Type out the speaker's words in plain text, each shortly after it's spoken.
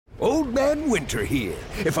Old Man Winter here.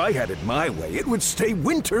 If I had it my way, it would stay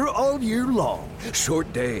winter all year long.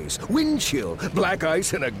 Short days, wind chill, black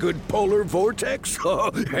ice, and a good polar vortex.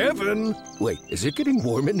 Oh, heaven! Wait, is it getting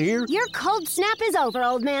warm in here? Your cold snap is over,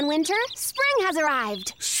 Old Man Winter. Spring has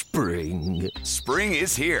arrived. Spring. Spring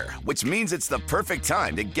is here, which means it's the perfect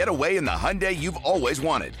time to get away in the Hyundai you've always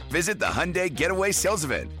wanted. Visit the Hyundai Getaway Sales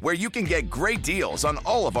Event, where you can get great deals on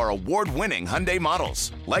all of our award-winning Hyundai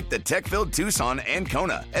models, like the tech-filled Tucson and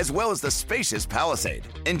Kona, as well as the spacious Palisade.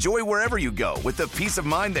 Enjoy wherever you go with the peace of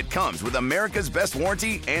mind that comes with America's best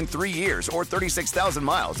warranty and 3 years or 36,000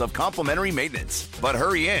 miles of complimentary maintenance. But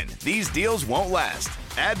hurry in, these deals won't last.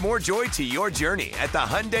 Add more joy to your journey at the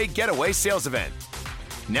Hyundai Getaway Sales Event.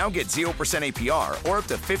 Now get 0% APR or up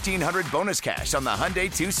to $1,500 bonus cash on the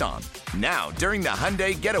Hyundai Tucson. Now, during the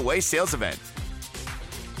Hyundai Getaway Sales Event.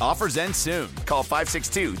 Offers end soon. Call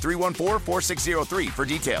 562-314-4603 for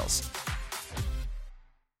details.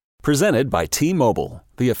 Presented by T-Mobile,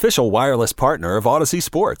 the official wireless partner of Odyssey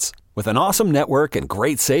Sports. With an awesome network and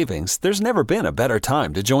great savings, there's never been a better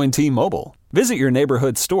time to join T-Mobile. Visit your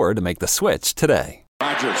neighborhood store to make the switch today.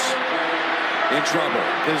 Rodgers in trouble.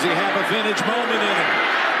 Does he have a vintage moment in him?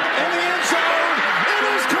 In the end zone, it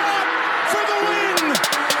is caught for the win.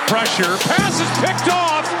 Pressure, pass is picked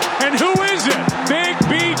off, and who is it? Big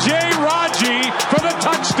B.J. Raji for the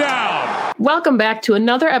touchdown. Welcome back to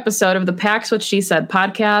another episode of the Pack's What She Said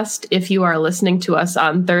podcast. If you are listening to us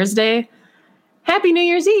on Thursday, Happy New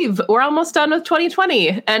Year's Eve. We're almost done with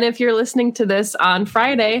 2020. And if you're listening to this on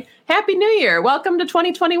Friday, Happy New Year. Welcome to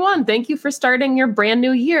 2021. Thank you for starting your brand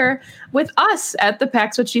new year with us at the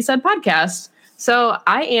Pack's What She Said podcast. So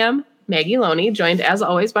I am Maggie Loney, joined as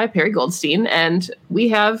always by Perry Goldstein. And we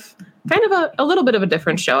have kind of a little bit of a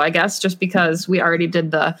different show, I guess, just because we already did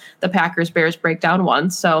the Packers-Bears breakdown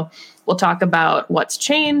once. So we'll talk about what's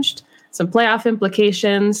changed, some playoff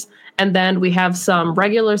implications, and then we have some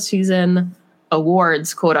regular season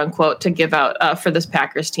awards, quote unquote, to give out for this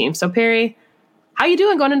Packers team. So Perry, how you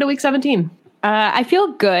doing going into week 17? I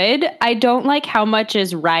feel good. I don't like how much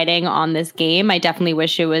is riding on this game. I definitely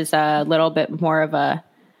wish it was a little bit more of a,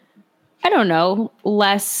 I don't know,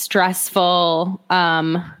 less stressful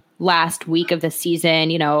last week of the season.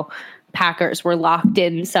 You know, Packers were locked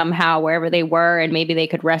in somehow wherever they were, and maybe they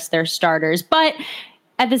could rest their starters. But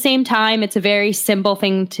at the same time, it's a very simple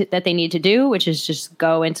thing that they need to do, which is just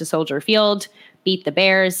go into Soldier Field, beat the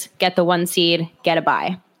Bears, get the 1 seed, get a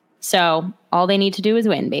bye. So all they need to do is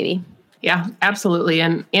win, baby. Yeah, absolutely.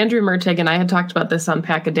 And Andrew Mertig and I had talked about this on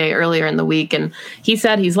Pack a Day earlier in the week, and he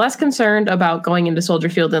said he's less concerned about going into Soldier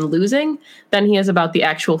Field and losing than he is about the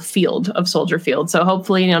actual field of Soldier Field. So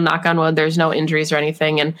hopefully, knock on wood, there's no injuries or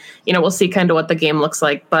anything, and, we'll see kind of what the game looks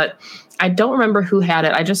like. But I don't remember who had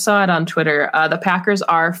it. I just saw it on Twitter. The Packers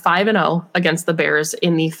are 5-0 against the Bears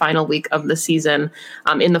in the final week of the season,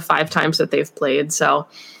 in the 5 times that they've played. So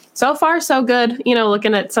far, so good.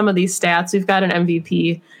 Looking at some of these stats, we've got an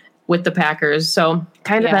MVP with the Packers. So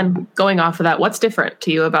kind of then going off of that, what's different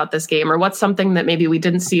to you about this game, or what's something that maybe we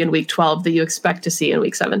didn't see in week 12 that you expect to see in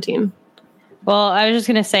week 17? Well, I was just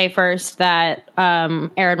going to say first that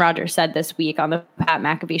Aaron Rodgers said this week on the Pat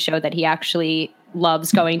McAfee show that he actually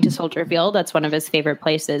loves going to Soldier Field. That's one of his favorite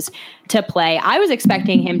places to play. I was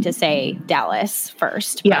expecting him to say Dallas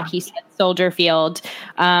first, but he said Soldier Field.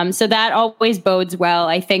 So that always bodes well.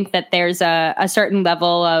 I think that there's a certain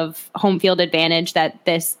level of home field advantage that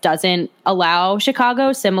this doesn't allow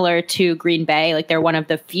Chicago, similar to Green Bay. Like, they're one of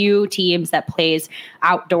the few teams that plays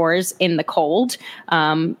outdoors in the cold,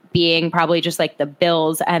 being probably just like the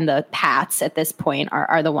Bills and the Pats at this point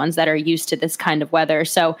are the ones that are used to this kind of weather.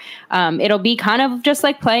 So it'll be kind of just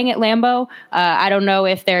like playing at Lambeau. I don't know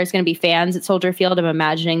if there's going to be fans at Soldier Field. I'm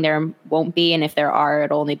imagining there won't be. And if there are,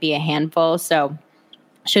 it'll only be a handful. So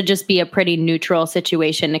should just be a pretty neutral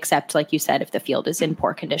situation, except, like you said, if the field is in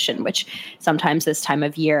poor condition, which sometimes this time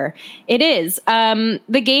of year it is.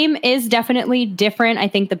 The game is definitely different. I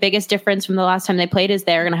think the biggest difference from the last time they played is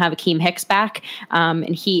they're going to have Akeem Hicks back,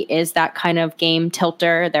 and he is that kind of game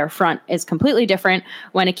tilter. Their front is completely different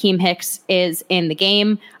when Akeem Hicks is in the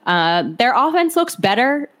game. Their offense looks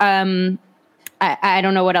better. I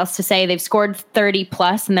don't know what else to say. They've scored 30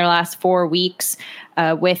 plus in their last 4 weeks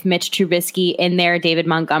with Mitch Trubisky in there. David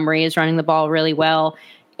Montgomery is running the ball really well.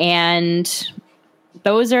 And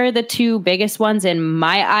those are the two biggest ones in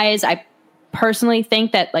my eyes. I personally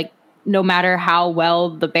think that, like, no matter how well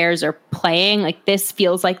the Bears are playing, like, this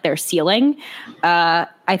feels like their ceiling.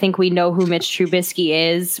 I think we know who Mitch Trubisky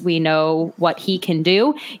is. We know what he can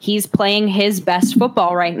do. He's playing his best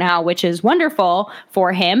football right now, which is wonderful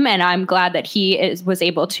for him. And I'm glad that he was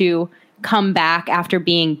able to come back after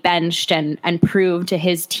being benched and prove to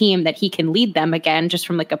his team that he can lead them again, just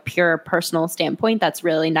from like a pure personal standpoint. That's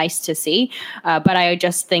really nice to see. But I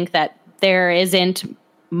just think that there's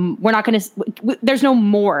no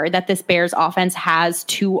more that this Bears offense has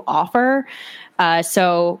to offer.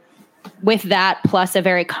 So with that, plus a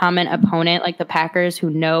very common opponent like the Packers, who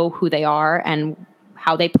know who they are and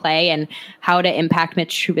how they play and how to impact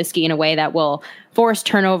Mitch Trubisky in a way that will force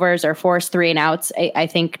turnovers or force 3-and-outs, I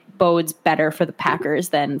think bodes better for the Packers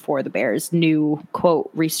than for the Bears' new, quote,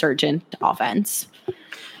 resurgent offense.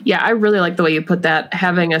 Yeah, I really like the way you put that,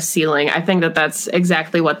 having a ceiling. I think that that's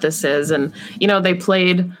exactly what this is. And, they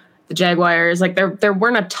played the Jaguars. Like there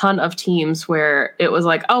weren't a ton of teams where it was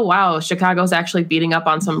like, oh, wow, Chicago's actually beating up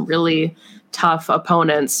on some really tough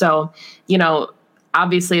opponents. So,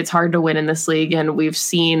 obviously it's hard to win in this league. And we've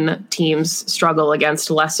seen teams struggle against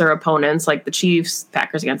lesser opponents like the Chiefs,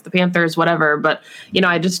 Packers against the Panthers, whatever. But,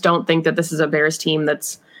 I just don't think that this is a Bears team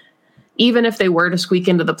that's, even if they were to squeak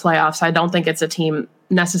into the playoffs, I don't think it's a team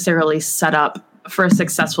necessarily set up for a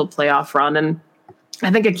successful playoff run. And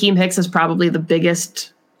I think Akeem Hicks is probably the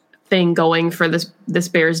biggest thing going for this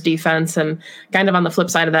Bears defense. And kind of on the flip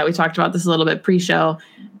side of that, we talked about this a little bit pre-show.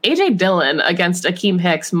 AJ Dillon against Akeem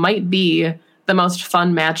Hicks might be the most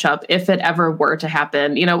fun matchup if it ever were to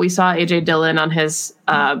happen. We saw AJ Dillon on his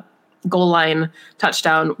goal line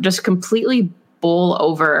touchdown just completely bowl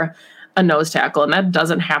over a nose tackle, and that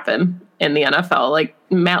doesn't happen in the NFL. Like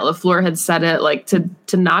Matt LaFleur had said it, like to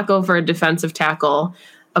knock over a defensive tackle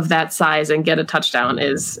of that size and get a touchdown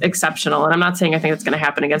is exceptional. And I'm not saying I think it's going to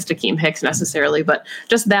happen against Akeem Hicks necessarily, but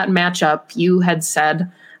just that matchup, you had said,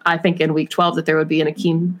 I think in week 12, that there would be an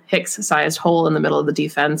Akeem Hicks sized hole in the middle of the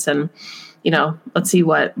defense. And, let's see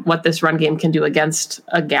what this run game can do against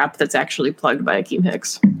a gap that's actually plugged by Akeem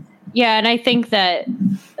Hicks. Yeah, and I think that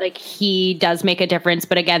he does make a difference.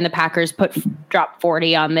 But again, the Packers drop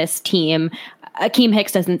 40 on this team. Akeem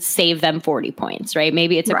Hicks doesn't save them 40 points, right?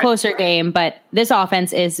 Maybe it's a closer game, but this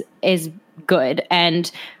offense is good. And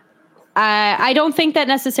I don't think that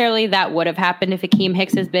necessarily that would have happened if Akeem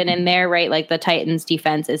Hicks has been in there, right? Like the Titans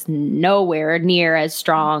defense is nowhere near as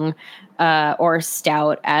strong or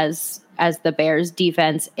stout as the Bears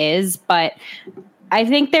defense is. But I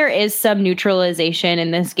think there is some neutralization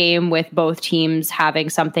in this game with both teams having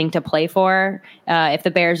something to play for. If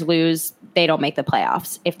the Bears lose, they don't make the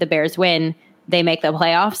playoffs. If the Bears win, they make the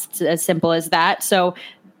playoffs. It's as simple as that. So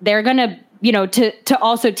they're going to, to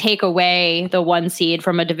also take away the 1 seed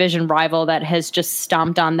from a division rival that has just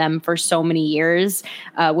stomped on them for so many years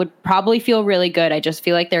would probably feel really good. I just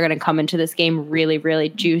feel like they're going to come into this game really, really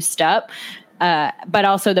juiced up. But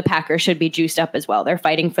also the Packers should be juiced up as well. They're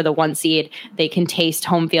fighting for the 1 seed. They can taste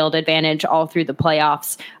home field advantage all through the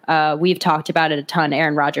playoffs. We've talked about it a ton.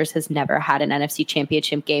 Aaron Rodgers has never had an NFC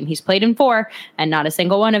championship game. He's played in 4, and not a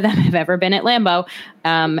single one of them have ever been at Lambeau.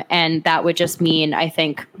 And that would just mean, I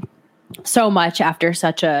think, so much after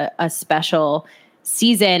such a special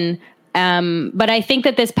season. But I think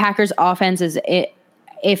that this Packers offense is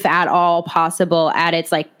if at all possible, at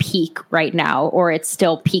its peak right now, or it's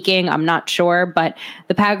still peaking. I'm not sure, but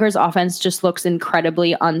the Packers offense just looks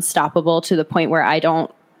incredibly unstoppable to the point where I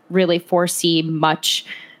don't really foresee much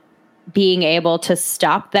being able to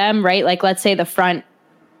stop them, right? Like, let's say the front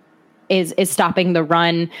is stopping the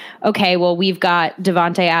run. Okay, well, we've got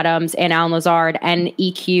Devontae Adams and Allen Lazard and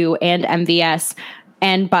EQ and MVS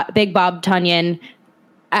and Big Bob Tunyon,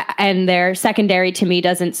 and their secondary to me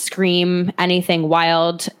doesn't scream anything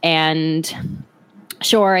wild. And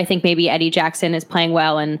sure, I think maybe Eddie Jackson is playing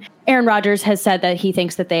well, and Aaron Rodgers has said that he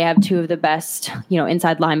thinks that they have 2 of the best,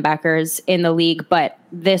 inside linebackers in the league. But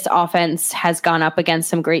this offense has gone up against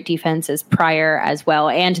some great defenses prior as well.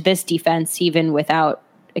 And this defense, even without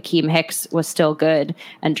Akeem Hicks, was still good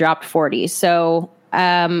and dropped 40. So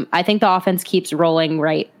I think the offense keeps rolling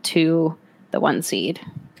right to the 1 seed.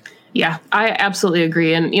 Yeah, I absolutely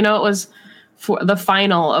agree. And, it was for the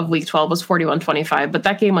final of week 12 was 41-25, but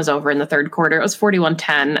that game was over in the third quarter. It was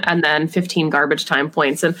 41-10 and then 15 garbage time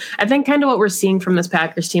points. And I think kind of what we're seeing from this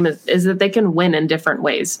Packers team is that they can win in different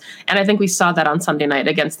ways. And I think we saw that on Sunday night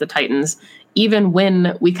against the Titans. Even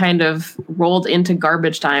when we kind of rolled into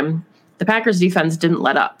garbage time, the Packers defense didn't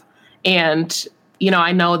let up. And,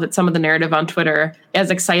 I know that some of the narrative on Twitter,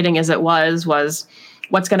 as exciting as it was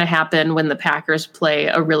what's going to happen when the Packers play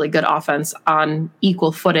a really good offense on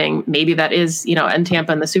equal footing. Maybe that is, in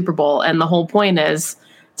Tampa in the Super Bowl. And the whole point is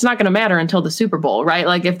it's not going to matter until the Super Bowl, right?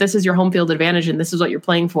 Like if this is your home field advantage and this is what you're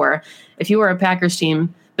playing for, if you are a Packers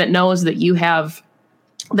team that knows that you have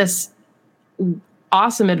this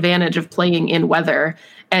awesome advantage of playing in weather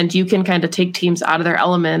and you can kind of take teams out of their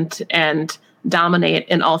element and dominate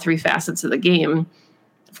in all three facets of the game,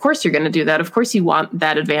 of course you're going to do that. Of course you want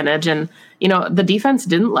that advantage. And, the defense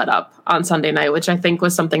didn't let up on Sunday night, which I think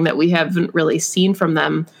was something that we haven't really seen from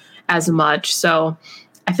them as much. So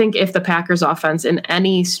I think if the Packers offense in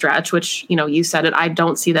any stretch, which, you said it, I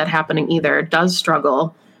don't see that happening either, does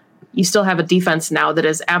struggle, you still have a defense now that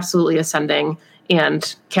is absolutely ascending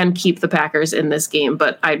and can keep the Packers in this game.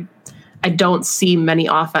 But I don't see many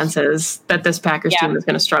offenses that this Packers team is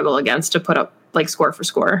going to struggle against to put up score for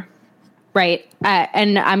score. Right.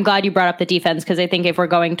 And I'm glad you brought up the defense, because I think if we're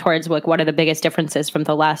going towards one of the biggest differences from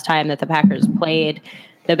the last time that the Packers played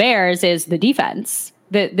the Bears is the defense.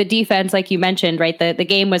 The defense, like you mentioned, right? The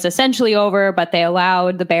game was essentially over, but they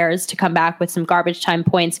allowed the Bears to come back with some garbage time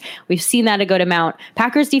points. We've seen that a good amount.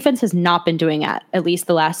 Packers defense has not been doing that at least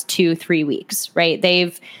the last 2-3 weeks, right?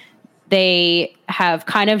 They have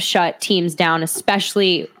kind of shut teams down,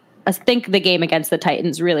 especially I think the game against the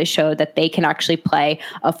Titans really showed that they can actually play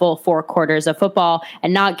a full 4 quarters of football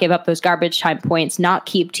and not give up those garbage time points, not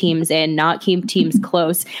keep teams in, not keep teams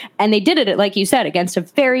close. And they did it, like you said, against a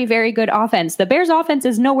very, very good offense. The Bears offense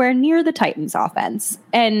is nowhere near the Titans offense.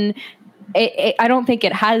 And I don't think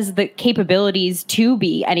it has the capabilities to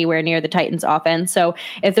be anywhere near the Titans offense. So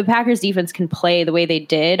if the Packers defense can play the way they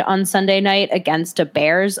did on Sunday night against a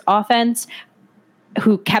Bears offense,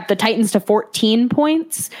 who kept the Titans to 14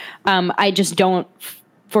 points, I just don't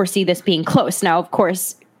foresee this being close. Now, of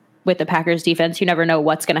course, with the Packers defense, you never know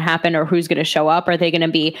what's going to happen or who's going to show up. Are they going to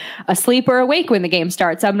be asleep or awake when the game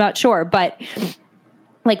starts? I'm not sure. But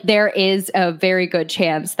there is a very good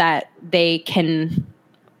chance that they can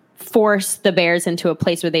force the Bears into a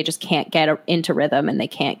place where they just can't get into rhythm and they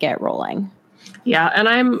can't get rolling. Yeah, and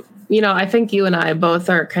I think you and I both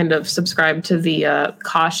are kind of subscribed to the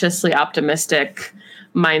cautiously optimistic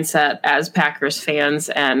mindset as Packers fans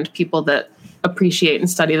and people that appreciate and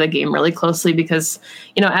study the game really closely, because,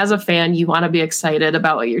 as a fan, you want to be excited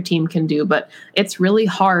about what your team can do, but it's really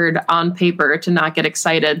hard on paper to not get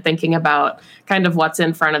excited thinking about kind of what's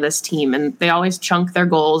in front of this team. And they always chunk their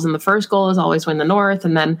goals, and the first goal is always win the North,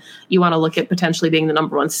 and then you want to look at potentially being the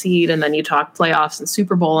number 1 seed, and then you talk playoffs and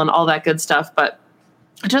Super Bowl and all that good stuff. But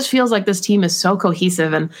it just feels like this team is so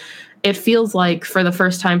cohesive, and it feels like for the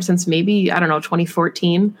first time since maybe,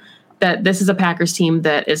 2014, that this is a Packers team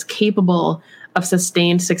that is capable of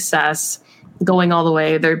sustained success going all the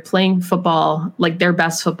way. They're playing football, like their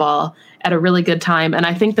best football, at a really good time. And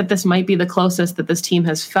I think that this might be the closest that this team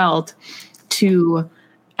has felt to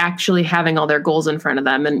actually having all their goals in front of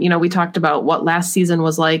them. And, we talked about what last season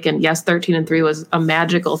was like. And yes, 13-3 was a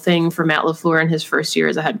magical thing for Matt LaFleur in his first year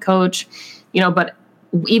as a head coach, but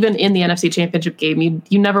even in the NFC Championship game,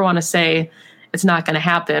 you never want to say it's not going to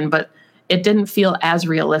happen, but it didn't feel as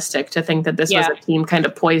realistic to think that this was a team kind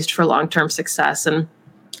of poised for long-term success. And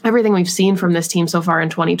everything we've seen from this team so far in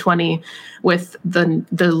 2020 with the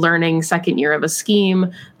learning second year of a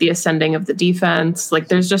scheme, the ascending of the defense,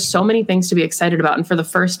 there's just so many things to be excited about. And for the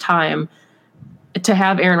first time, to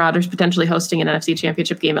have Aaron Rodgers potentially hosting an NFC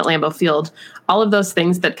Championship game at Lambeau Field, all of those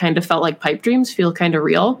things that kind of felt like pipe dreams feel kind of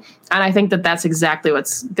real. And I think that that's exactly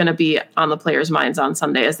what's going to be on the players' minds on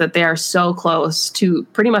Sunday, is that they are so close to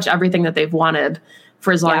pretty much everything that they've wanted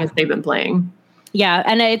for as long as they've been playing. Yeah.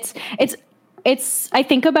 And it's I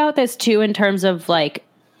think about this too in terms of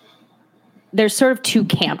there's sort of 2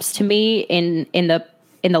 camps to me in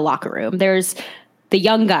the locker room. There's the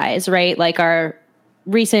young guys, right? Our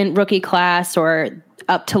recent rookie class, or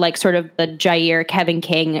up to sort of the Jair, Kevin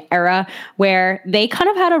King era, where they kind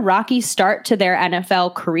of had a rocky start to their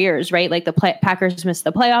NFL careers, right? The Packers missed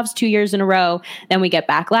the playoffs 2 years in a row. Then we get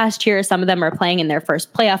back last year. Some of them are playing in their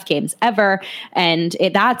first playoff games ever. And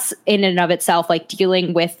that's in and of itself,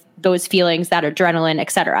 dealing with those feelings, that adrenaline, et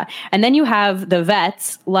cetera. And then you have the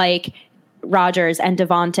vets like Rodgers and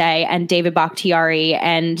Devontae and David Bakhtiari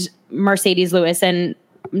and Mercedes Lewis. And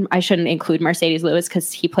I shouldn't include Mercedes Lewis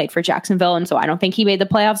because he played for Jacksonville, and so I don't think he made the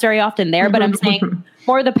playoffs very often there. But I'm saying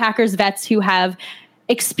more the Packers vets who have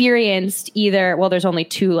experienced there's only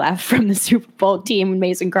 2 left from the Super Bowl team,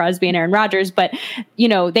 Mason Crosby and Aaron Rodgers, but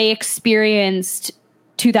they experienced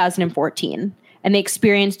 2014 and they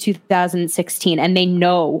experienced 2016, and they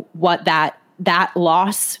know what that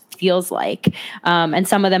loss feels like. And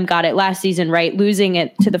some of them got it last season, right? Losing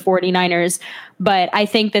it to the 49ers. But I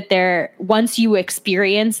think that once you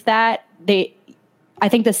experience that, I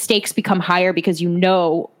think the stakes become higher, because you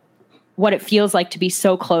know what it feels like to be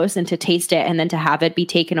so close and to taste it and then to have it be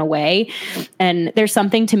taken away. And there's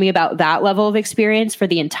something to me about that level of experience for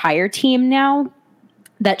the entire team now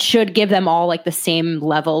that should give them all like the same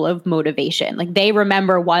level of motivation. Like they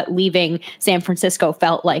remember what leaving San Francisco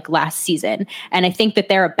felt like last season. And I think that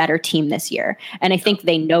they're a better team this year. And I think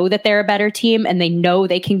they know that they're a better team, and they know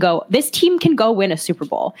they can go, this team can go win a Super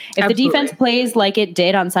Bowl. If Absolutely. The defense plays like it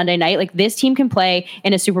did on Sunday night, like this team can play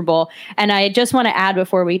in a Super Bowl. And I just want to add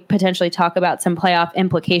before we potentially talk about some playoff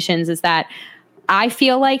implications is that I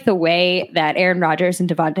feel like the way that Aaron Rodgers and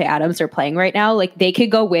Davante Adams are playing right now, like they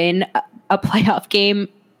could go win a playoff game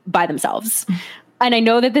by themselves. And I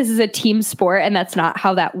know that this is a team sport and that's not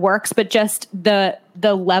how that works, but just the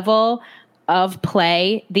level of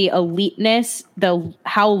play, the eliteness,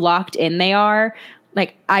 how locked in they are.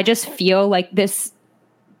 Like, I just feel like this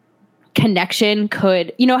connection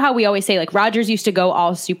could, you know how we always say like Rodgers used to go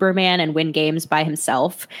all Superman and win games by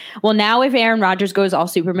himself. Well, now if Aaron Rodgers goes all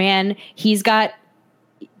Superman, he's got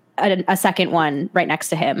a second one right next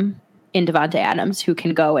to him in Davante Adams, who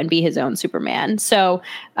can go and be his own Superman. So,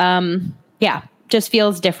 just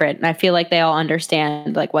feels different. And I feel like they all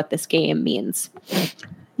understand like what this game means.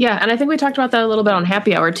 Yeah. And I think we talked about that a little bit on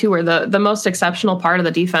Happy Hour too, where the most exceptional part of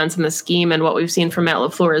the defense and the scheme and what we've seen from Matt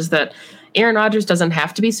LaFleur is that Aaron Rodgers doesn't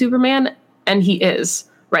have to be Superman. And he is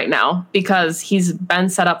right now because he's been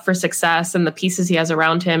set up for success, and the pieces he has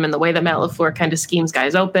around him and the way that Matt LaFleur kind of schemes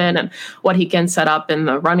guys open and what he can set up in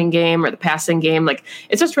the running game or the passing game. Like,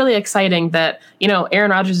 it's just really exciting that, you know,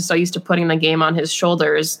 Aaron Rodgers is so used to putting the game on his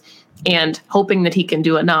shoulders and hoping that he can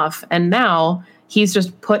do enough. And now he's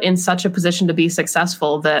just put in such a position to be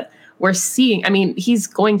successful that we're seeing, I mean, he's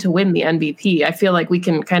going to win the MVP. I feel like we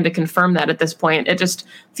can kind of confirm that at this point. It just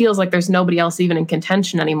feels like there's nobody else even in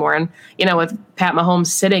contention anymore. And, you know, with Pat Mahomes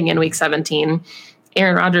sitting in week 17,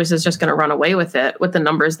 Aaron Rodgers is just going to run away with it with the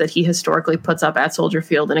numbers that he historically puts up at Soldier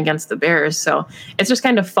Field and against the Bears. So it's just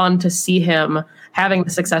kind of fun to see him having the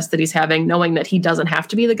success that he's having, knowing that he doesn't have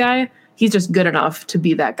to be the guy. He's just good enough to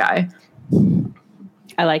be that guy.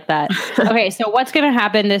 I like that. Okay, so what's going to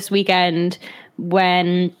happen this weekend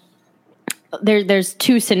when there's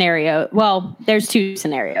two scenarios? Well, there's two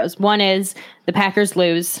scenarios. One is the Packers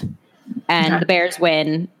lose and the Bears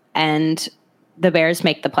win and the Bears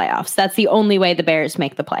make the playoffs. That's the only way the Bears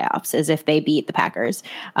make the playoffs, is if they beat the Packers.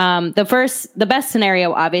 The best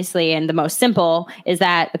scenario, obviously, and the most simple is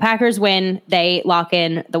that the Packers win, they lock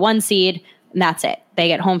in the 1 seed, and that's it. They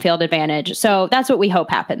get home field advantage. So that's what we hope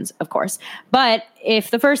happens, of course. But if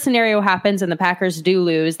the first scenario happens and the Packers do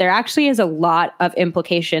lose, there actually is a lot of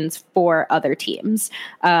implications for other teams.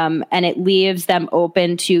 And it leaves them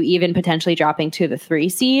open to even potentially dropping to the 3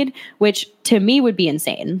 seed, which to me would be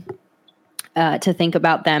insane. To think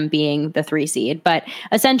about them being the 3 seed. But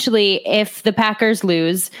essentially, if the Packers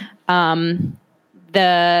lose,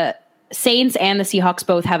 the Saints and the Seahawks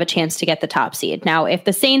both have a chance to get the top seed. Now, if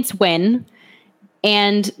the Saints win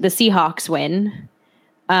and the Seahawks win,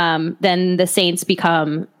 then the Saints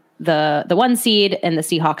become the 1 seed and the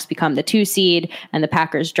Seahawks become the 2 seed and the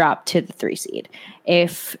Packers drop to the 3 seed.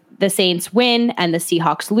 If the Saints win and the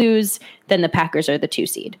Seahawks lose, then the Packers are the 2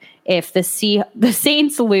 seed. If the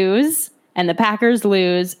Saints lose and the Packers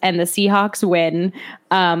lose and the Seahawks win,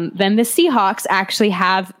 then the Seahawks actually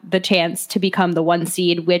have the chance to become the 1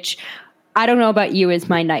 seed, which I don't know about you is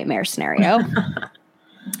my nightmare scenario.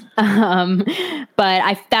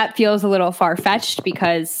 But that feels a little far-fetched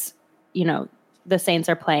because, you know, the Saints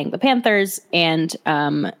are playing the Panthers and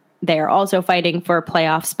they are also fighting for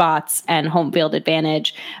playoff spots and home field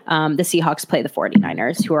advantage. The Seahawks play the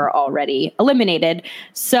 49ers, who are already eliminated.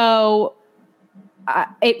 So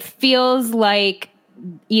it feels like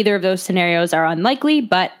either of those scenarios are unlikely,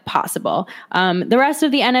 but possible. The rest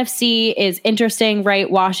of the NFC is interesting, right?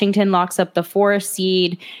 Washington locks up the 4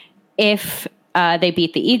 seed if they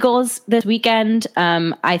beat the Eagles this weekend.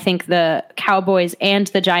 I think the Cowboys and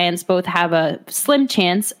the Giants both have a slim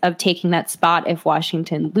chance of taking that spot if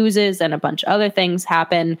Washington loses and a bunch of other things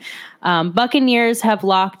happen. Buccaneers have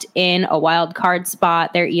locked in a wild card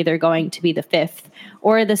spot. They're either going to be the 5th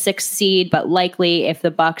or the 6th seed, but likely if the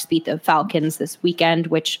Bucs beat the Falcons this weekend,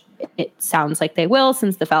 which it sounds like they will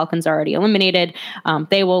since the Falcons are already eliminated,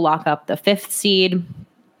 they will lock up the 5th seed.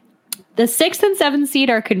 The 6th and 7th seed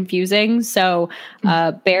are confusing, so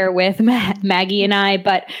bear with Maggie and I.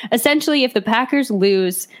 But essentially, if the Packers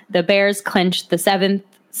lose, the Bears clinch the 7th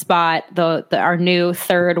spot, our new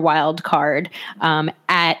 3rd wild card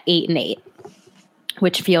at 8-8,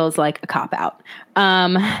 which feels like a cop-out.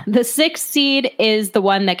 The 6th seed is the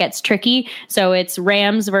one that gets tricky. So it's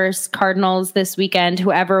Rams versus Cardinals this weekend.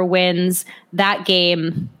 Whoever wins that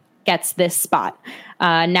game gets this spot.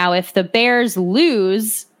 Now, if the Bears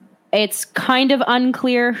lose, it's kind of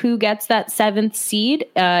unclear who gets that 7th seed.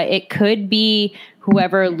 It could be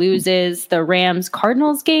whoever loses the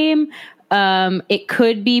Rams-Cardinals game. It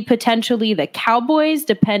could be potentially the Cowboys,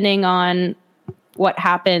 depending on what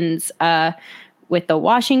happens with the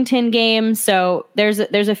Washington game. So there's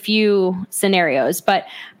a few scenarios, but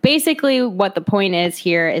basically what the point is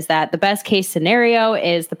here is that the best case scenario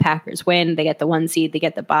is the Packers win. They get the 1 seed, they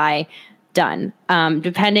get the bye, done.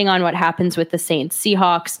 Depending on what happens with the Saints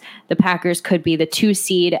Seahawks, the Packers could be the 2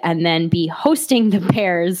 seed and then be hosting the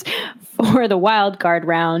Bears for the wild card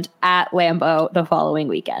round at Lambeau the following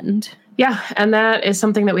weekend. Yeah, and that is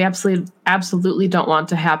something that we absolutely don't want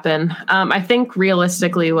to happen. I think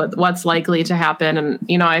realistically what's likely to happen,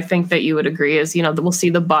 and, I think that you would agree, is, we'll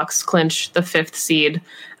see the Bucs clinch the 5th seed.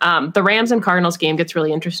 The Rams and Cardinals game gets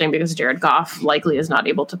really interesting because Jared Goff likely is not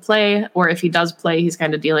able to play, or if he does play, he's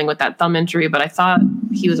kind of dealing with that thumb injury, but I thought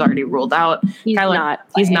he was already ruled out. He's not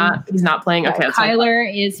playing. Okay.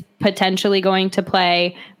 Kyler is potentially going to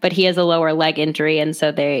play, but he has a lower leg injury, and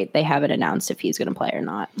so they haven't announced if he's going to play or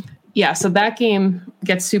not. Yeah, so that game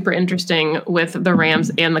gets super interesting with the Rams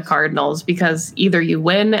and the Cardinals because either you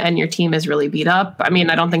win and your team is really beat up. I mean,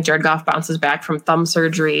 I don't think Jared Goff bounces back from thumb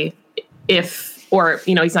surgery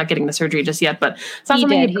he's not getting the surgery just yet, but it's not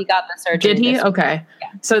something he got the surgery. Did he? Okay. Yeah.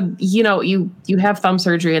 So, you have thumb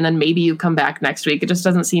surgery and then maybe you come back next week. It just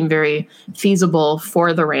doesn't seem very feasible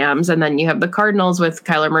for the Rams. And then you have the Cardinals with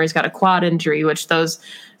Kyler Murray's got a quad injury, which those,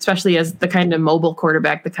 especially as the kind of mobile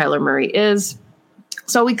quarterback that Kyler Murray is.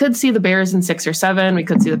 So we could see the Bears in 6 or 7. We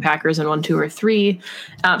could see the Packers in 1, 2, or 3.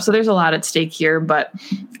 So there's a lot at stake here. But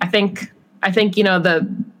I think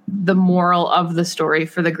the moral of the story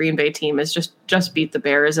for the Green Bay team is just beat the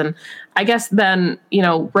Bears. And I guess then,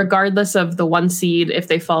 regardless of the 1 seed, if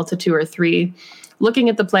they fall to 2 or 3, looking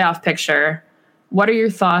at the playoff picture, what are your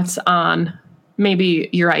thoughts on maybe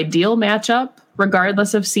your ideal matchup,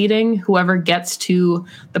 regardless of seeding, whoever gets to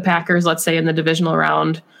the Packers, let's say in the divisional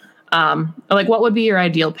round? What would be your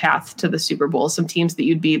ideal path to the Super Bowl? Some teams that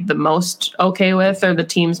you'd be the most okay with, or the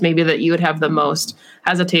teams maybe that you would have the most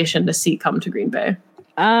hesitation to see come to Green Bay?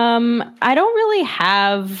 I don't really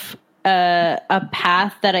have a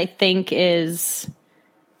path that I think is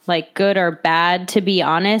like good or bad, to be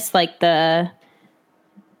honest. Like the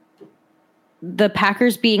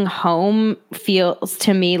Packers being home feels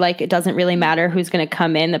to me like it doesn't really matter who's going to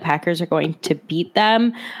come in. The Packers are going to beat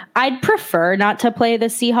them. I'd prefer not to play the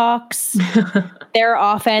Seahawks. Their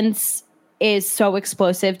offense is so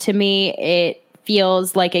explosive to me. It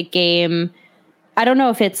feels like a game. I don't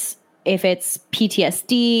know if it's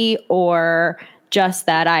PTSD or just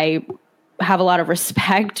that I have a lot of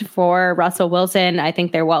respect for Russell Wilson. I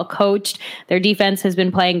think they're well coached. Their defense has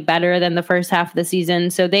been playing better than the first half of the season.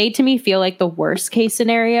 So they, to me, feel like the worst case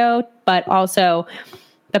scenario, but also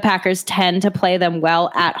the Packers tend to play them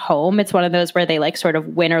well at home. It's one of those where they sort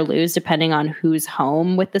of win or lose depending on who's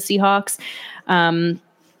home with the Seahawks.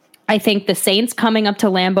 I think the Saints coming up to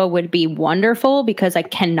Lambeau would be wonderful because I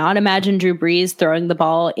cannot imagine Drew Brees throwing the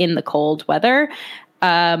ball in the cold weather.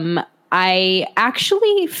 I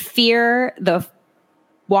actually fear the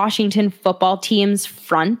Washington football team's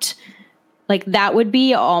front. That would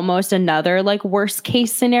be almost another worst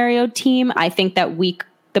case scenario team. I think that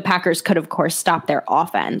the Packers could, of course, stop their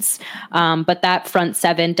offense. But that front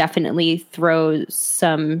 7 definitely throws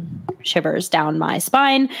some shivers down my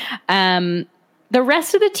spine. The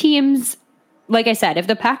rest of the teams, like I said, if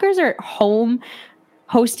the Packers are home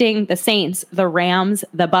hosting the Saints, the Rams,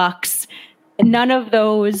 the Bucs, none of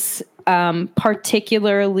those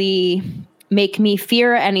particularly make me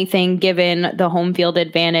fear anything given the home field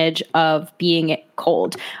advantage of being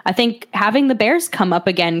cold. I think having the Bears come up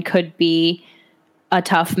again could be a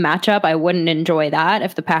tough matchup. I wouldn't enjoy that.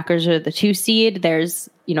 If the Packers are the 2 seed, there's,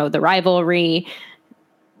 the rivalry,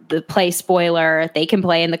 the play spoiler. They can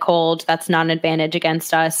play in the cold. That's not an advantage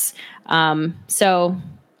against us. So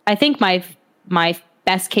I think my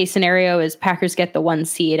best case scenario is Packers get the 1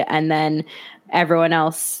 seed and then everyone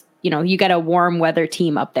else, you get a warm weather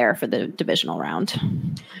team up there for the divisional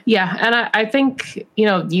round. Yeah. And I think,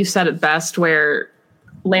 you said it best where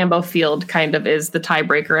Lambeau Field kind of is the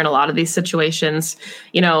tiebreaker in a lot of these situations.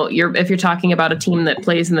 If you're talking about a team that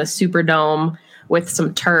plays in the Superdome with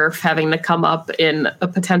some turf having to come up in a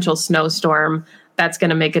potential snowstorm, that's going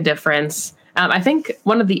to make a difference. I think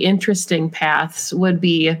one of the interesting paths would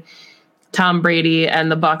be Tom Brady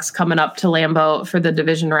and the Bucs coming up to Lambeau for the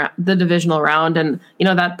divisional round. And,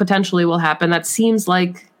 that potentially will happen. That seems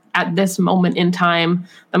like at this moment in time,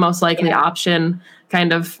 the most likely option,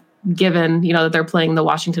 kind of given, that they're playing the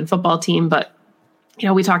Washington football team. But,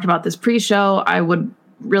 we talked about this pre-show. I would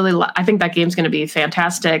I think that game's going to be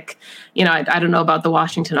fantastic. I don't know about the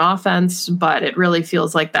Washington offense, but it really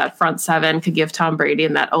feels like that front seven could give Tom Brady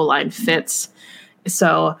and that O-line fits.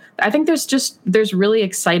 So I think there's really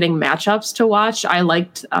exciting matchups to watch. I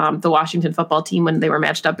liked the Washington football team when they were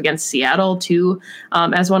matched up against Seattle too,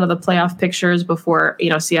 as one of the playoff pictures before,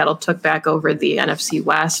 Seattle took back over the NFC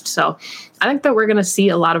West. So I think that we're going to see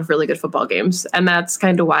a lot of really good football games. And that's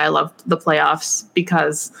kind of why I love the playoffs,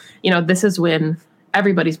 because, this is when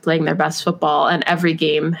everybody's playing their best football and every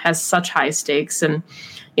game has such high stakes. And,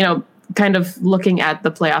 kind of looking at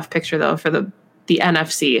the playoff picture though, for the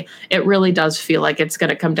NFC, it really does feel like it's going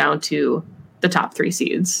to come down to the top 3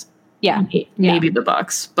 seeds. Yeah. Maybe the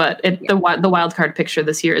Bucks, but the wild card picture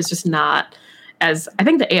this year is just not as, I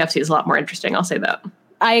think the AFC is a lot more interesting. I'll say that.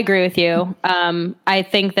 I agree with you. I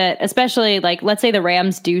think that especially let's say the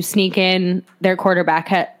Rams do sneak in, their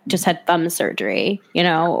quarterback just had thumb surgery,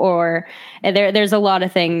 or there's a lot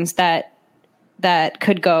of things that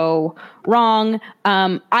could go wrong.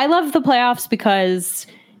 I love the playoffs because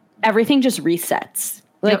everything just resets.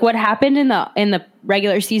 What happened in the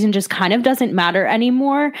regular season just kind of doesn't matter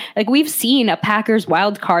anymore. We've seen a Packers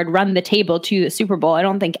wild card run the table to the Super Bowl. I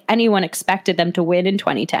don't think anyone expected them to win in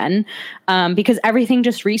 2010 because everything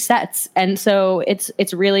just resets. And so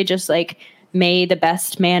it's really just may the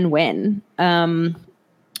best man win.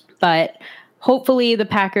 But hopefully the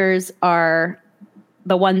Packers are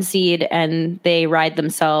the 1 seed and they ride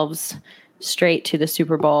themselves straight to the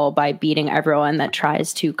Super Bowl by beating everyone that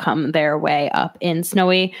tries to come their way up in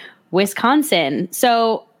snowy Wisconsin.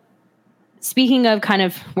 So speaking of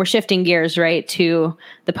we're shifting gears right to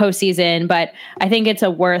the postseason, but I think it's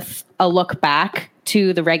worth a look back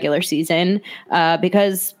to the regular season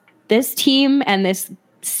because this team and this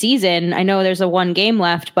season, I know there's a 1 game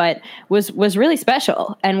left, but was really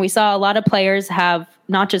special. And we saw a lot of players have,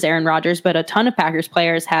 not just Aaron Rodgers, but a ton of Packers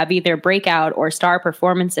players have either breakout or star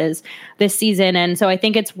performances this season. And so I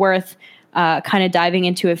think it's worth kind of diving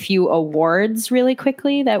into a few awards really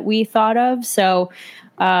quickly that we thought of. So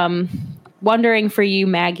wondering for you,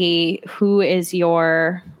 Maggie, who is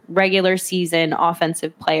your regular season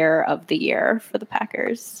offensive player of the year for the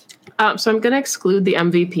Packers? So I'm going to exclude the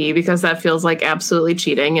MVP because that feels like absolutely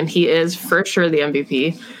cheating, and he is for sure the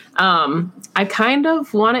MVP. I kind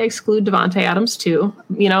of want to exclude Davante Adams too.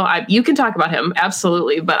 You can talk about him,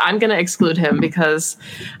 absolutely, but I'm going to exclude him because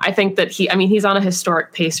I think that he's on a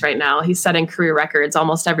historic pace right now. He's setting career records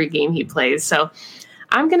almost every game he plays. So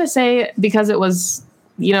I'm going to say, because it was,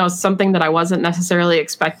 something that I wasn't necessarily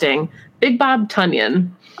expecting, Big Bob Tonyan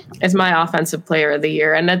is my offensive player of the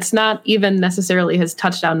year. And it's not even necessarily his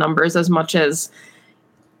touchdown numbers as much as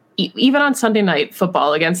even on Sunday Night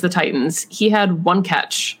Football against the Titans, he had 1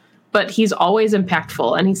 catch, but he's always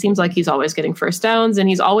impactful. And he seems like he's always getting first downs and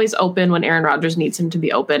he's always open when Aaron Rodgers needs him to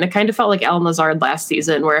be open. It kind of felt like Allen Lazard last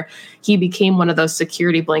season where he became one of those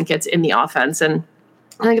security blankets in the offense. And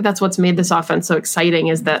I think that's what's made this offense so exciting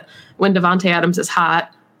is that when Davante Adams is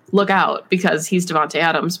hot, look out because he's Davante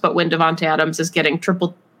Adams. But when Davante Adams is getting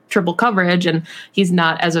triple coverage and he's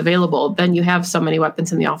not as available, then you have so many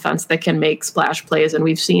weapons in the offense that can make splash plays. And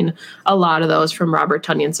we've seen a lot of those from Robert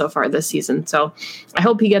Tonyan so far this season. So I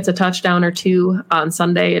hope he gets a touchdown or 2 on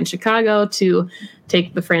Sunday in Chicago to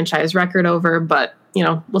take the franchise record over. But,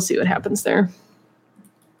 we'll see what happens there.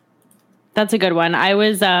 That's a good one.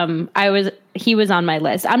 He was on my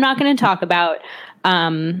list. I'm not going to talk about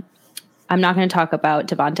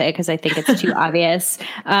Davante because I think it's too obvious.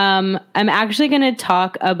 I'm actually going to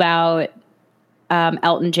talk about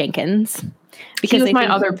Elgton Jenkins because he was my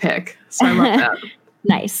other pick. So I love that.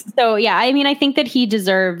 Nice. So yeah, I think that he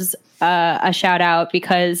deserves a shout out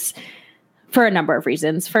because for a number of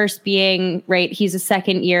reasons. First being, right, he's a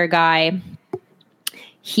second-year guy.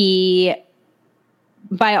 He,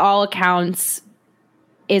 by all accounts,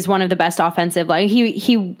 is one of the best offensive.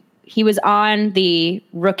 He was on the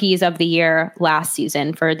Rookies of the Year last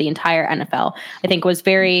season for the entire NFL. I think was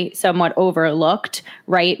very somewhat overlooked,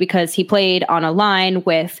 right? Because he played on a line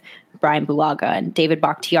with Brian Bulaga and David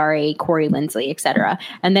Bakhtiari, Corey Linsley, et cetera.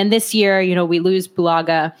 And then this year, we lose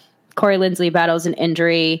Bulaga. Corey Linsley battles an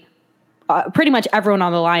injury. Pretty much everyone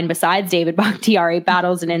on the line besides David Bakhtiari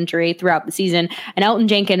battles an injury throughout the season. And Elgton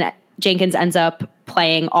Jenkins ends up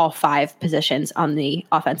playing all 5 positions on the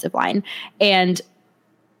offensive line. And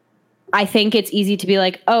I think it's easy to be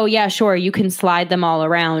like, oh yeah, sure, you can slide them all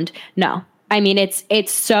around. No,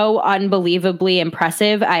 it's so unbelievably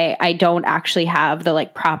impressive. I don't actually have the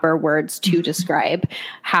proper words to describe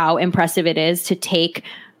how impressive it is to take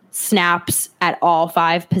snaps at all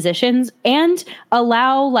 5 positions and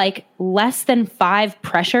allow less than 5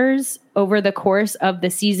 pressures over the course of the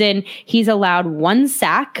season, he's allowed 1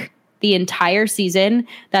 sack the entire season.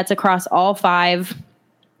 That's across all 5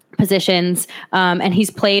 positions. And he's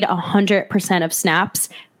played 100% of snaps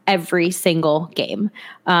every single game.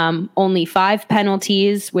 Only 5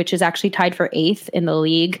 penalties, which is actually tied for 8th in the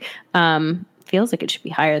league. Feels like it should be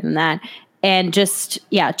higher than that. And just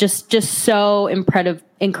so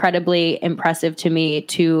incredibly impressive to me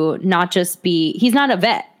to not just be, he's not a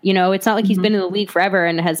vet, it's not like he's been in the league forever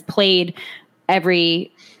and has played every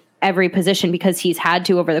position because he's had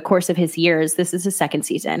to over the course of his years. This is his 2nd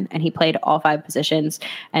season and he played all 5 positions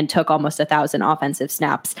and took almost 1,000 offensive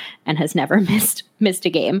snaps and has never missed a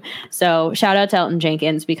game. So shout out to Elgton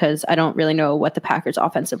Jenkins, because I don't really know what the Packers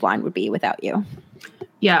offensive line would be without you.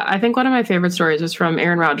 Yeah, I think one of my favorite stories was from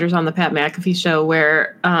Aaron Rodgers on the Pat McAfee show,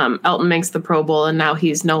 where Elgton makes the Pro Bowl and now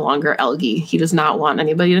he's no longer Elgie. He does not want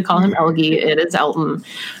anybody to call him Elgie. It is Elgton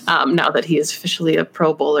now that he is officially a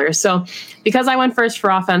Pro Bowler. So because I went first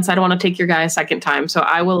for offense, I don't want to take your guy a second time. So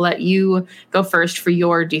I will let you go first for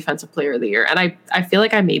your defensive player of the year. And I feel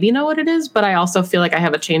like I maybe know what it is, but I also feel like I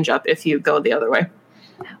have a change up if you go the other way.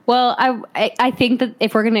 Well, I think that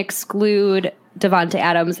if we're going to exclude Devontae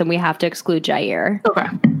Adams, then we have to exclude Jair. Okay.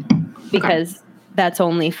 Because that's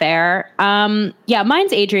only fair.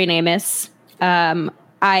 Mine's Adrian Amos.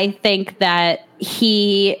 I think that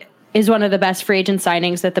he is one of the best free agent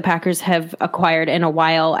signings that the Packers have acquired in a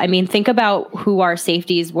while. I mean, think about who our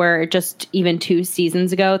safeties were just even 3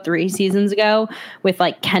 seasons ago, with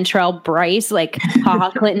like Kentrell Bryce, like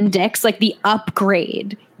HaHa Clinton Dix, like the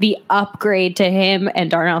upgrade to him and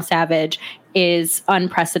Darnell Savage is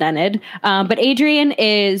unprecedented. But Adrian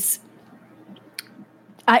is,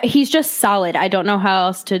 he's just solid. I don't know how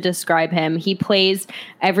else to describe him. He plays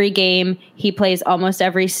every game. He plays almost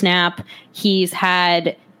every snap. He's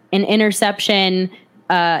had an interception,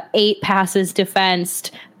 8 passes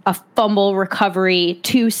defensed, a fumble recovery,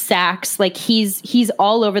 2 sacks. Like he's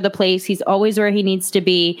all over the place. He's always where he needs to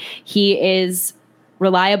be. He is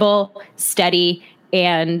reliable, steady,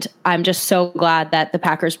 and I'm just so glad that the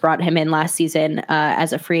Packers brought him in last season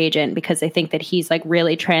as a free agent, because I think that he's like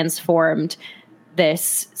really transformed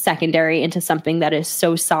this secondary into something that is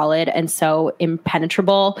so solid and so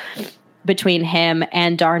impenetrable. Between him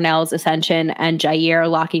and Darnell's ascension and Jair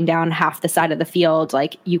locking down half the side of the field,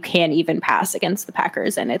 like you can't even pass against the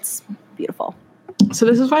Packers, and it's beautiful. So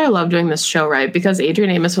this is why I love doing this show, right? Because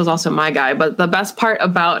Adrian Amos was also my guy. But the best part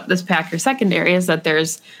about this Packers secondary is that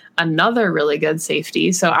there's another really good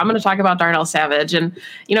safety. So I'm going to talk about Darnell Savage. And,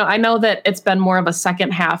 I know that it's been more of a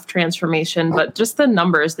second half transformation, but just the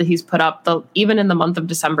numbers that he's put up, even in the month of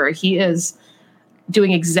December, he is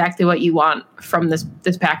doing exactly what you want from this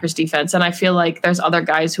Packers defense. And I feel like there's other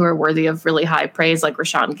guys who are worthy of really high praise, like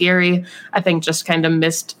Rashawn Gary, I think just kind of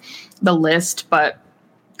missed the list, but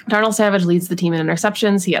Darnell Savage leads the team in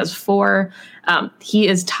interceptions. He has 4. He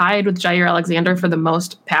is tied with Jair Alexander for the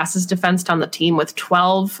most passes defensed on the team with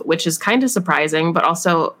 12, which is kind of surprising, but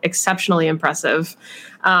also exceptionally impressive.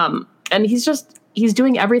 And he's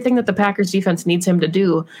doing everything that the Packers defense needs him to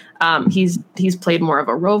do. He's played more of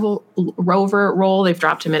a rover role. They've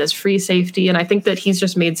dropped him in as free safety. And I think that he's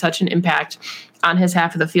just made such an impact on his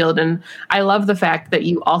half of the field. And I love the fact that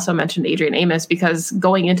you also mentioned Adrian Amos, because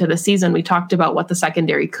going into the season, we talked about what the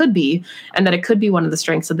secondary could be and that it could be one of the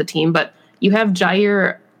strengths of the team. But you have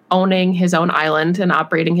Jair owning his own island and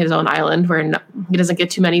operating his own island where he doesn't get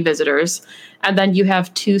too many visitors. And then you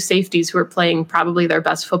have 2 safeties who are playing probably their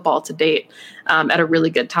best football to date at a really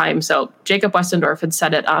good time. So Jacob Westendorf had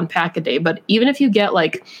said it on Pack-A-Day, but even if you get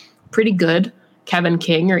like pretty good Kevin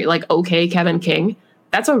King or like okay Kevin King,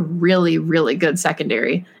 that's a really, really good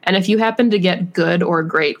secondary. And if you happen to get good or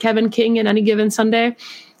great Kevin King in any given Sunday,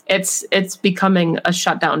 it's becoming a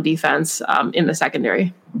shutdown defense in the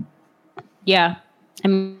secondary. Yeah. I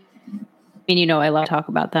mean, I love to talk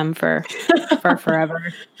about them for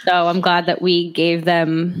forever. So I'm glad that we gave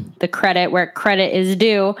them the credit where credit is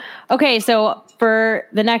due. Okay, so for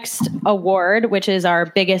the next award, which is our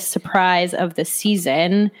biggest surprise of the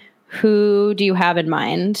season, who do you have in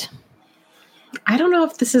mind? I don't know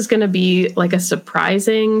if this is going to be like a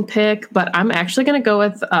surprising pick, but I'm actually going to go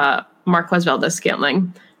with Marquez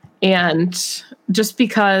Valdes-Scantling. And just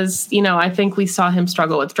because, I think we saw him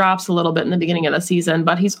struggle with drops a little bit in the beginning of the season,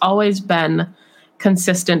 but he's always been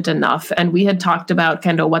consistent enough. And we had talked about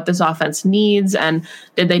kind of what this offense needs and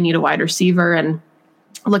did they need a wide receiver, and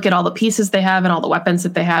look at all the pieces they have and all the weapons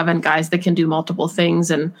that they have and guys that can do multiple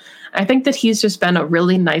things. And I think that he's just been a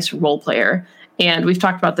really nice role player. And we've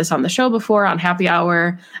talked about this on the show before, on Happy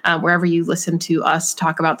Hour, wherever you listen to us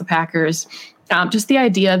talk about the Packers. Just the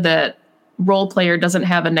idea that role player doesn't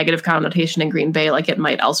have a negative connotation in Green Bay like it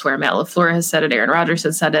might elsewhere. Matt LaFleur has said it. Aaron Rodgers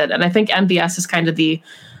has said it. And I think MVS is kind of the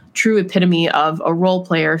true epitome of a role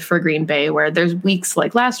player for Green Bay, where there's weeks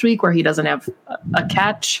like last week where he doesn't have a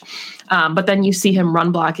catch, but then you see him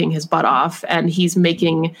run blocking his butt off, and he's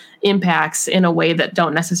making impacts in a way that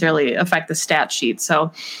don't necessarily affect the stat sheet.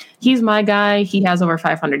 So he's my guy. He has over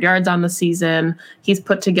 500 yards on the season. He's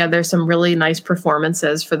put together some really nice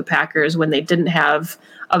performances for the Packers when they didn't have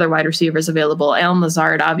other wide receivers available. Allen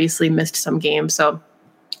Lazard obviously missed some games. So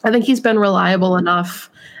I think he's been reliable enough,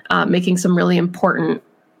 making some really important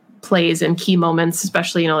plays in key moments,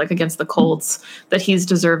 especially, like against the Colts, that he's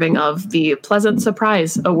deserving of the Pleasant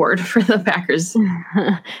Surprise Award for the Packers.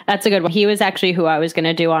 That's a good one. He was actually who I was going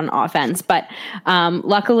to do on offense, but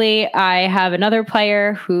luckily I have another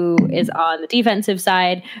player who is on the defensive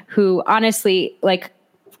side who honestly,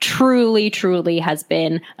 truly has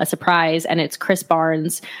been a surprise, and it's Chris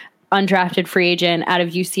Barnes, undrafted free agent out of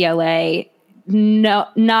UCLA. No,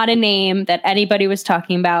 not a name that anybody was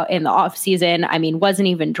talking about in the offseason. I mean, wasn't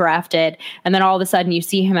even drafted. And then all of a sudden you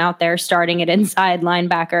see him out there starting at inside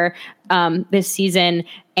linebacker this season,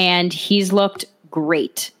 and he's looked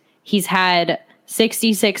great. He's had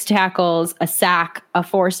 66 tackles, a sack, a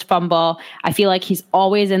forced fumble. I feel like he's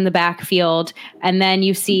always in the backfield. And then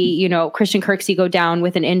you see, Christian Kirksey go down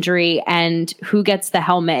with an injury, and who gets the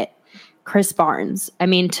helmet? Chris Barnes. I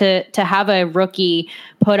mean, to have a rookie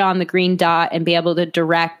put on the green dot and be able to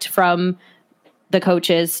direct from the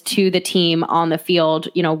coaches to the team on the field,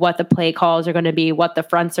 what the play calls are going to be, what the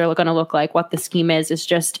fronts are going to look like, what the scheme is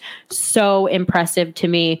just so impressive to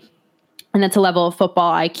me. And that's a level of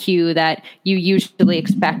football IQ that you usually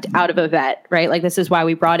expect out of a vet, right? Like, this is why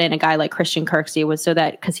we brought in a guy like Christian Kirksey, was so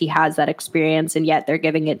that, because he has that experience, and yet they're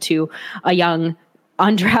giving it to a young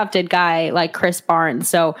undrafted guy like Chris Barnes.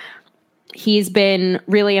 So he's been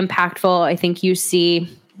really impactful. I think you see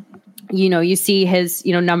his,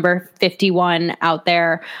 number 51 out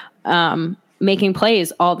there making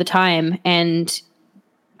plays all the time. And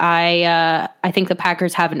I think the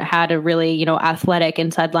Packers haven't had a really, athletic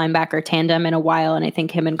inside linebacker tandem in a while. And I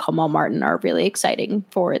think him and Kamal Martin are really exciting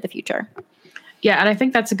for the future. Yeah, and I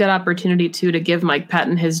think that's a good opportunity, too, to give Mike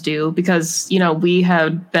Pettine his due, because, we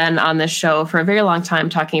have been on this show for a very long time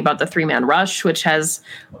talking about the three-man rush, which has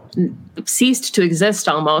ceased to exist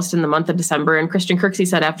almost in the month of December. And Christian Kirksey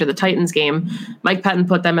said after the Titans game, Mike Pettine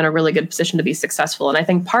put them in a really good position to be successful. And I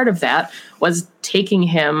think part of that was taking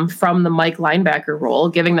him from the Mike linebacker role,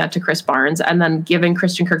 giving that to Chris Barnes, and then giving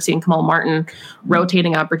Christian Kirksey and Kamal Martin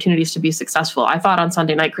rotating opportunities to be successful. I thought on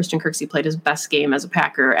Sunday night, Christian Kirksey played his best game as a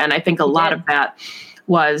Packer. And I think a lot of that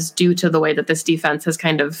was due to the way that this defense has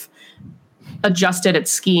kind of adjusted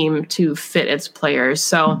its scheme to fit its players.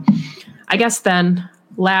 So I guess then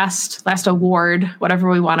last award, whatever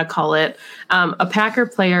we want to call it, a Packer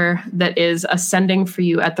player that is ascending for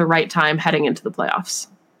you at the right time heading into the playoffs.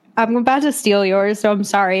 I'm about to steal yours, so I'm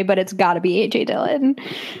sorry, but it's got to be AJ Dillon.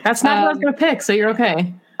 That's not what I was going to pick, so you're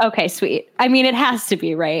okay. Okay, sweet. I mean, it has to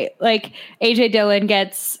be, right? Like, AJ Dillon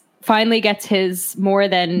finally gets his more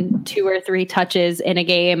than 2 or 3 touches in a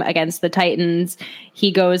game against the Titans.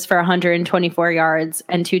 He goes for 124 yards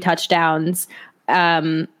and 2 touchdowns.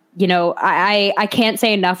 I can't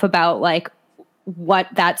say enough about what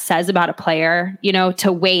that says about a player,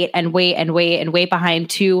 to wait behind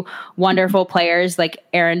 2 wonderful players like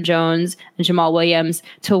Aaron Jones and Jamal Williams,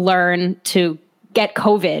 to learn to get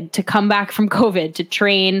COVID, to come back from COVID, to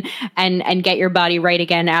train and get your body right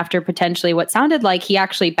again after potentially what sounded like he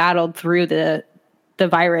actually battled through the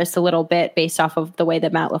virus a little bit based off of the way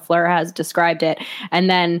that Matt LaFleur has described it. And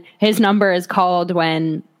then his number is called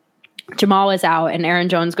when Jamal is out and Aaron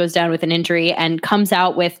Jones goes down with an injury and comes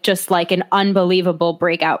out with just an unbelievable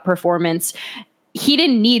breakout performance. He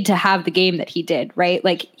didn't need to have the game that he did, right?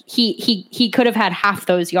 He could have had half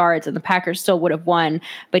those yards and the Packers still would have won,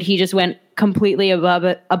 but he just went completely above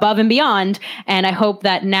and beyond. And I hope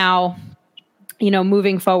that now,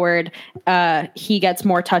 moving forward, he gets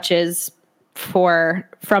more touches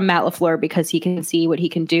from Matt LaFleur, because he can see what he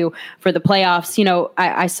can do for the playoffs.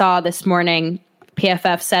 I saw this morning,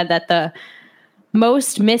 PFF said that the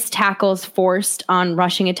most missed tackles forced on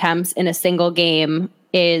rushing attempts in a single game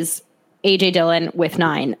is AJ Dillon with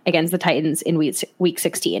 9 against the Titans in week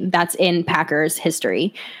 16. That's in Packers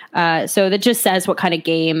history. So that just says what kind of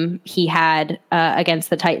game he had against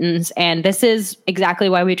the Titans. And this is exactly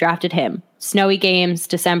why we drafted him. Snowy games,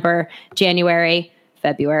 December, January,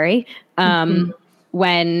 February,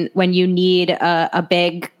 when you need a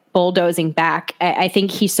big bulldozing back. I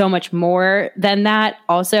think he's so much more than that.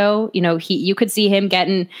 Also, you could see him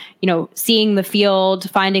getting, seeing the field,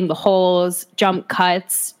 finding the holes, jump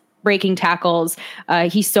cuts, breaking tackles.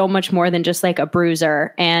 He's so much more than just like a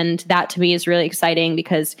bruiser. And that to me is really exciting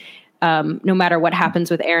because no matter what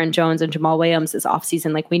happens with Aaron Jones and Jamal Williams this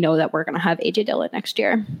offseason, like we know that we're going to have AJ Dillon next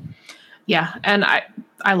year. Yeah. And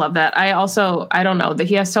I love that. I don't know that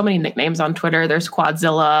he has so many nicknames on Twitter. There's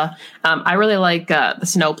Quadzilla. I really like the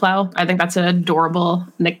Snowplow. I think that's an adorable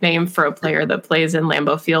nickname for a player that plays in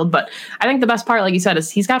Lambeau Field. But I think the best part, like you said,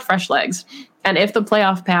 is he's got fresh legs. And if the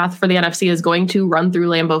playoff path for the NFC is going to run through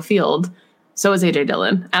Lambeau Field, so is AJ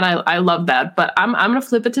Dillon. And I love that. But I'm going to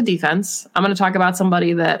flip it to defense. I'm going to talk about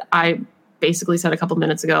somebody that I basically said a couple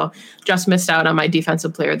minutes ago, just missed out on my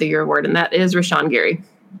Defensive Player of the Year award, and that is Rashawn Gary.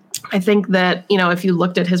 I think that, if you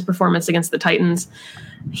looked at his performance against the Titans,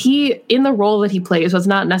 he, in the role that he plays, was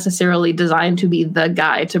not necessarily designed to be the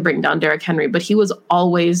guy to bring down Derrick Henry, but he was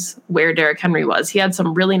always where Derrick Henry was. He had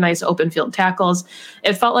some really nice open field tackles.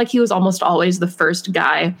 It felt like he was almost always the first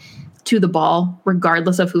guy to the ball,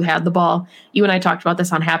 regardless of who had the ball. You and I talked about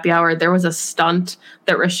this on Happy Hour. There was a stunt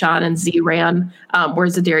that Rashawn and Z ran where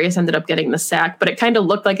Za'Darius ended up getting the sack, but it kind of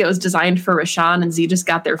looked like it was designed for Rashawn, and Z just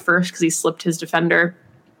got there first because he slipped his defender.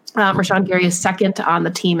 Rashawn Gary is second on the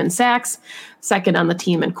team in sacks, second on the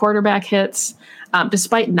team in quarterback hits,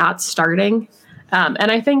 despite not starting.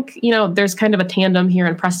 And I think, there's kind of a tandem here,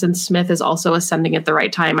 and Preston Smith is also ascending at the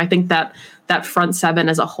right time. I think that front seven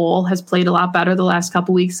as a whole has played a lot better the last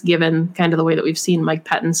couple weeks, given kind of the way that we've seen Mike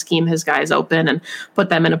Pettin scheme his guys open and put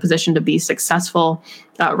them in a position to be successful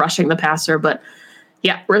rushing the passer. But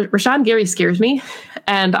yeah, Rashawn Gary scares me,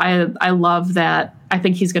 and I love that. I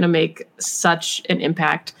think he's going to make such an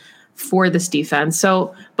impact for this defense.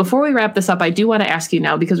 So before we wrap this up, I do want to ask you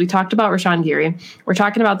now, because we talked about Rashawn Gary, we're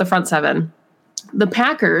talking about the front seven. The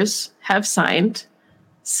Packers have signed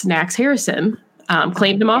Snacks Harrison,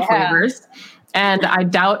 claimed him off waivers, and I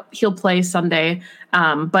doubt he'll play Sunday,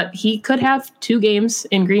 but he could have 2 games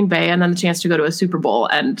in Green Bay and then the chance to go to a Super Bowl.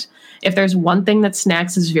 And if there's one thing that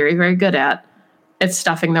Snacks is very, very good at, it's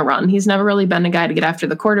stuffing the run. He's never really been a guy to get after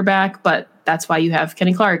the quarterback, but that's why you have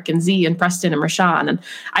Kenny Clark and Z and Preston and Rashawn. And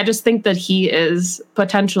I just think that he is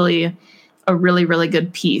potentially a really, really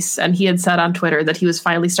good piece. And he had said on Twitter that he was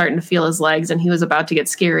finally starting to feel his legs and he was about to get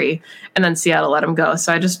scary, and then Seattle let him go.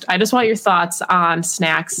 So I just want your thoughts on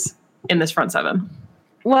Snacks in this front seven.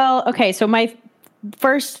 Well, okay. So my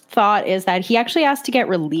first thought is that he actually asked to get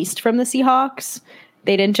released from the Seahawks.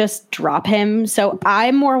 They didn't just drop him. So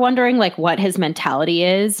I'm more wondering what his mentality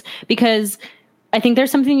is, because I think there's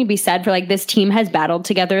something to be said for this team has battled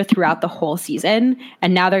together throughout the whole season.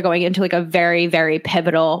 And now they're going into a very, very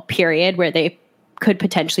pivotal period where they could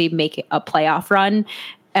potentially make a playoff run.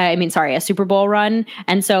 A Super Bowl run.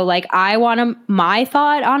 And so my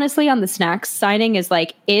thought honestly on the Snacks signing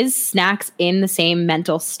is Snacks in the same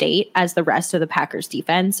mental state as the rest of the Packers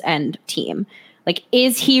defense and team?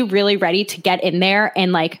 Is he really ready to get in there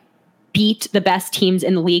and beat the best teams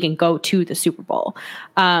in the league and go to the Super Bowl?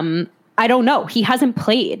 I don't know. He hasn't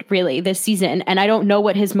played really this season, and I don't know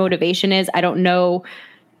what his motivation is. I don't know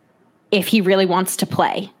if he really wants to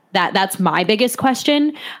play. That's my biggest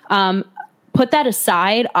question. Put that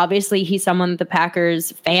aside. Obviously, he's someone the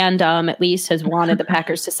Packers fandom at least has wanted the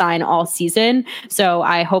Packers to sign all season. So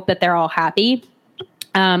I hope that they're all happy.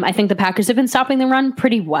 I think the Packers have been stopping the run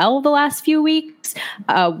pretty well the last few weeks.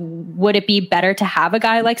 Would it be better to have a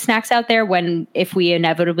guy like Snacks out there if we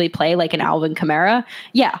inevitably play an Alvin Kamara?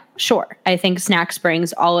 Yeah, sure. I think Snacks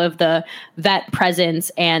brings all of the vet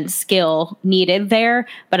presence and skill needed there.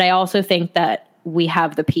 But I also think that we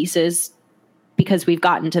have the pieces because we've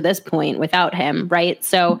gotten to this point without him, right?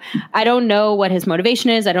 So I don't know what his motivation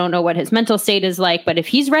is. I don't know what his mental state is like. But if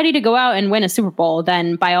he's ready to go out and win a Super Bowl,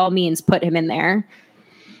 then by all means, put him in there.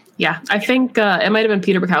 Yeah, I think it might have been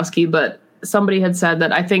Peter Bukowski, but somebody had said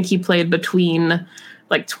that I think he played between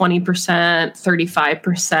 20%,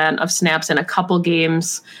 35% of snaps in a couple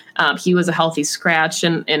games. He was a healthy scratch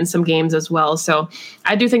in some games as well. So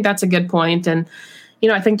I do think that's a good point. And,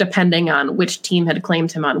 I think depending on which team had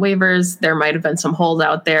claimed him on waivers, there might have been some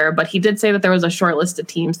holdout there. But he did say that there was a short list of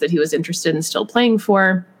teams that he was interested in still playing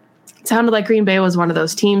for. It sounded like Green Bay was one of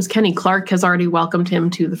those teams. Kenny Clark has already welcomed him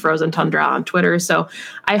to the Frozen Tundra on Twitter. So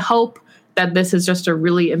I hope that this is just a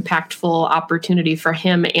really impactful opportunity for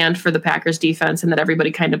him and for the Packers defense, and that everybody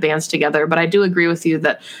kind of bands together. But I do agree with you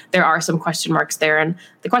that there are some question marks there. And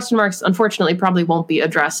the question marks, unfortunately, probably won't be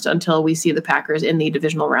addressed until we see the Packers in the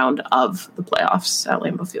divisional round of the playoffs at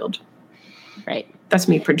Lambeau Field. Right. That's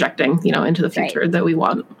me projecting, into the future that we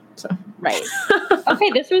want. So. Right. Okay,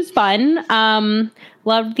 this was fun.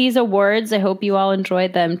 Loved these awards. I hope you all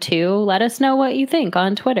enjoyed them too. Let us know what you think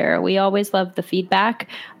on Twitter. We always love the feedback.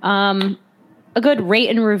 A good rate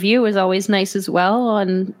and review is always nice as well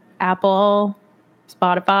on Apple,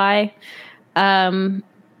 Spotify.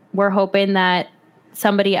 We're hoping that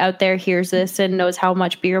somebody out there hears this and knows how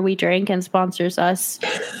much beer we drink and sponsors us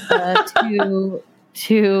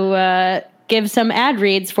to give some ad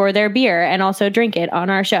reads for their beer and also drink it on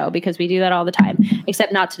our show, because we do that all the time,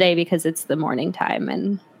 except not today because it's the morning time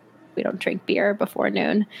and we don't drink beer before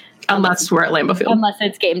noon. Unless we're at Lambeau Field. Unless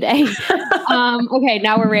it's game day. Okay,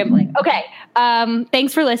 now we're rambling. Okay,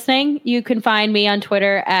 thanks for listening. You can find me on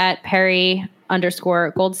Twitter at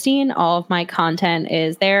Perry_Goldstein. All of my content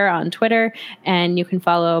is there on Twitter, and you can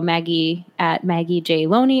follow Maggie at Maggie J.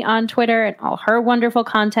 Loney on Twitter, and all her wonderful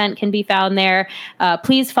content can be found there.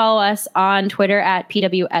 Please follow us on Twitter at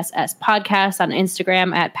PWSS Podcast, on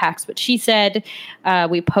Instagram at Pax What She Said.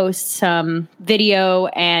 We post some video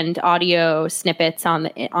and audio snippets on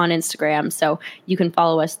Instagram, so you can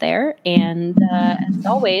follow us there. And as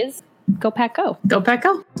always, go Pack Go. Go Pack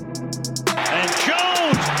Go. And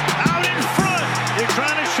Jones out in front. They're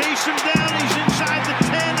trying to chase him down.